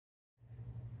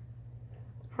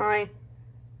Hi.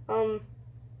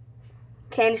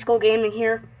 Candy Skull Gaming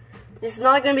here. This is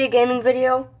not going to be a gaming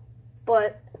video,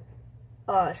 but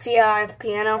see how I have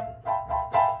piano?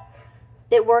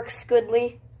 It works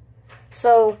goodly.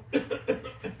 So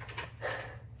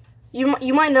you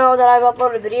might know that I've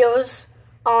uploaded videos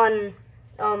on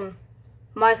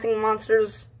My Singing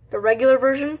Monsters, the regular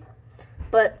version,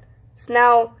 but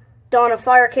now Dawn of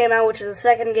Fire came out, which is the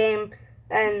second game,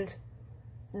 and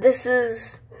this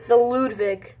is the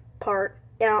Loodvigg part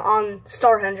on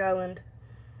Starhenge Island.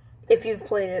 If you've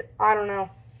played it. I don't know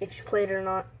if you've played it or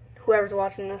not. Whoever's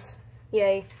watching this.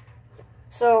 Yay.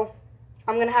 So,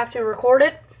 I'm going to have to record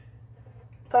it.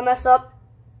 If I mess up,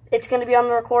 it's going to be on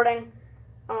the recording.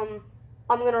 I'm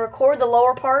going to record the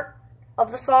lower part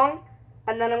of the song,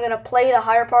 and then I'm going to play the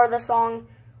higher part of the song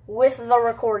with the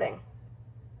recording.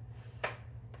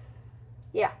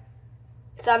 Yeah.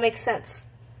 If that makes sense.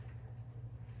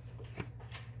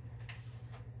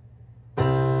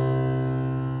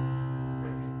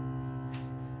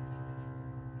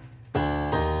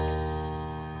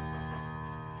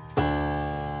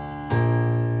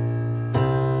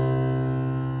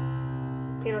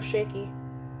 Piano shaky.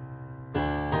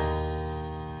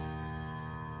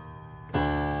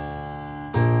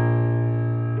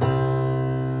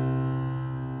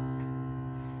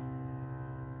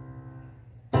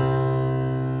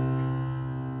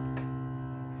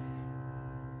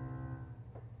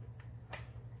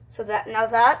 So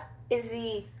that is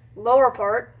the lower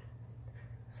part.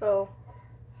 So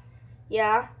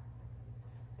yeah,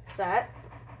 that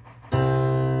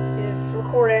is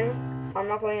recording. I'm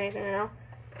not playing anything right now.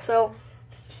 So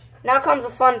now comes the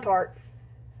fun part.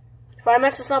 If I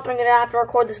mess this up, I'm gonna have to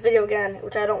record this video again,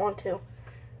 which I don't want to.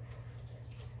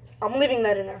 I'm leaving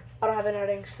that in there. I don't have an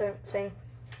editing thing.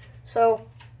 So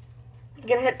I'm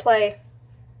gonna hit play,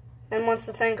 and once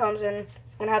the thing comes in,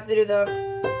 I'm gonna have to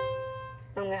do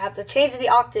I'm going to have to change the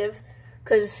octave,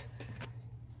 because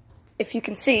if you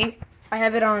can see, I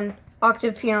have it on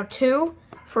octave piano 2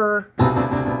 for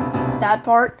that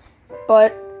part,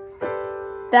 but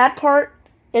that part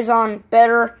is on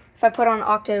better if I put on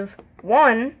octave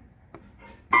 1,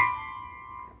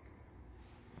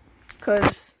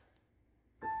 because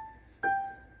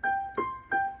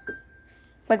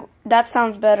like that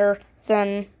sounds better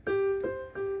than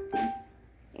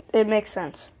it makes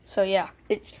sense. So yeah,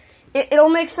 It'll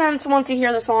make sense once you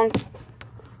hear the song.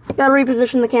 Gotta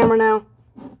reposition the camera now,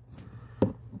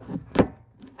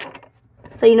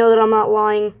 so you know that I'm not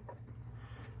lying.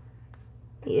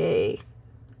 Yay.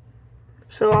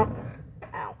 So,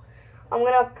 ow. I'm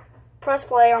gonna press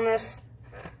play on this.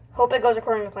 Hope it goes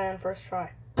according to plan first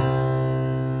try.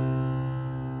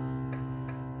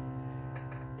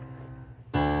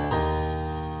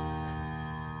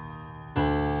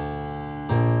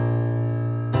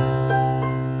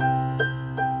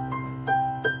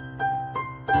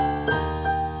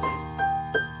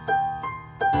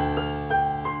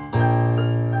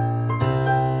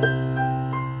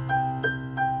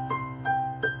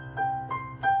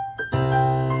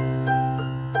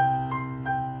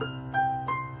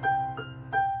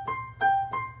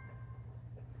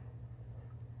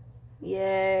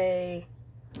 Yay.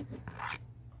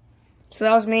 So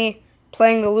that was me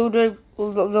playing the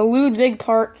Loodvigg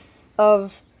part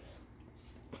of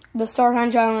the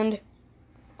Starhenge Island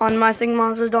on My Singing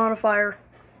Monsters Dawn of Fire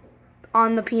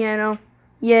on the piano.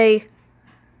 Yay.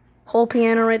 Whole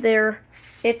piano right there.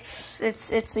 It's the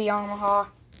Yamaha.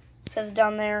 It says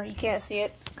down there. You can't see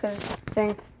it because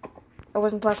I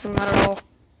wasn't pressing that at all.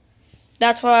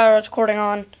 That's what I was recording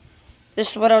on.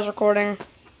 This is what I was recording.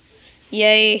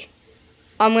 Yay.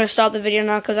 I'm going to stop the video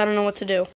now because I don't know what to do.